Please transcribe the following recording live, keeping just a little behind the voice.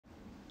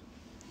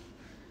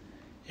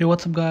Hey,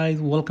 what's up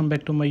guys, welcome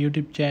back to my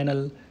YouTube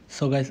channel.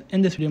 So guys,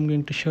 in this video I'm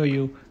going to show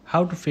you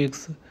how to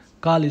fix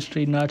call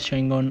history not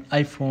showing on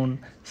iPhone.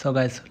 So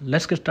guys,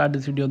 let's get started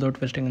this video without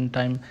wasting any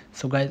time.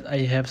 So guys, I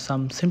have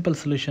some simple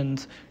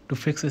solutions to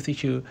fix this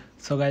issue.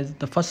 So guys,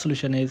 the first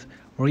solution is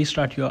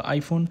restart your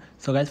iPhone.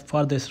 So guys,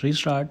 for this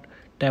restart,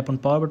 tap on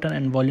power button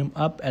and volume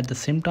up at the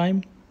same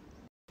time.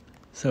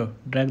 So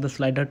drag the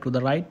slider to the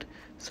right.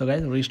 So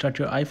guys, restart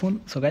your iPhone.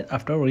 So guys,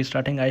 after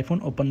restarting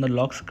iPhone, open the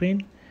lock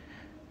screen.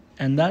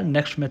 And the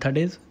next method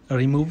is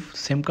remove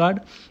SIM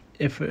card.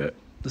 If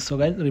so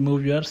guys,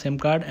 remove your SIM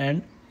card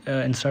and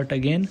insert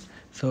again.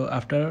 So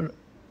after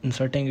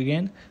inserting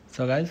again,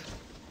 so guys,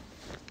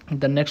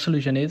 the next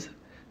solution is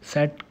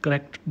set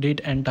correct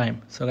date and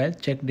time. So guys,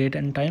 check date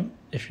and time.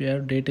 If your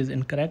date is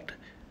incorrect,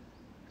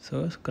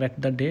 so correct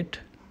the date.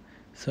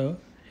 So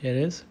here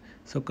is,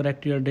 so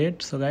correct your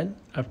date. So guys,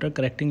 after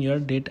correcting your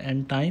date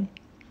and time,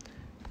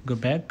 go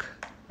back.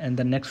 And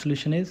the next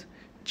solution is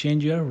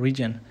change your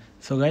region.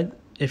 So guys,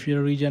 if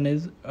your region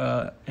is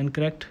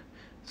incorrect,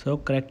 so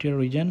correct your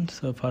region.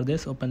 So for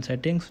this, open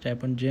settings,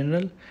 tap on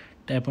general,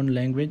 tap on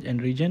language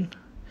and region.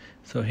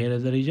 So here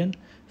is the region.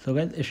 So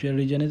guys, if your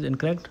region is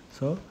incorrect,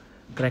 so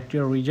correct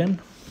your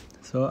region.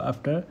 So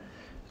after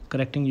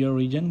correcting your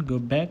region, go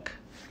back.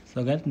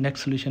 So guys, the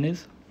next solution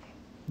is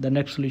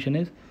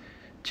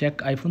check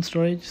iPhone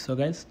storage. So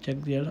guys, check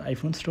your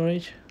iPhone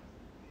storage.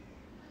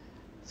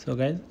 So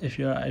guys, if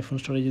your iPhone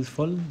storage is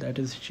full, that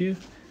is issue.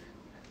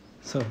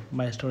 So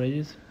my storage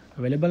is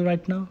available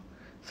right now.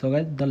 So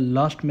guys, the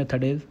last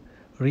method is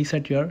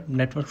reset your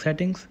network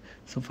settings.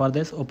 So for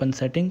this, open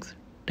settings,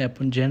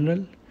 tap on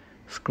general,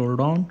 scroll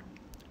down,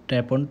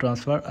 tap on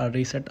transfer or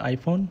reset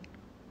iPhone,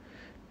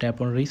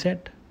 tap on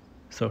reset.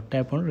 So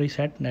tap on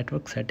reset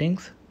network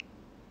settings,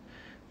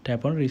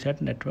 tap on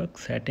reset network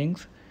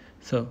settings.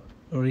 So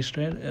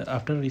restart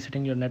after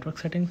resetting your network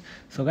settings.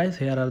 So guys,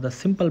 here are the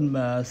simple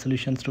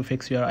solutions to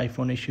fix your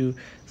iPhone issue.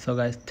 So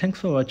guys, thanks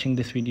for watching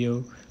this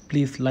video.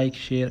 Please like,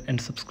 share and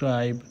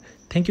subscribe.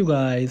 Thank you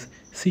guys.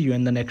 See you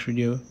in the next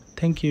video.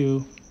 Thank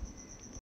you.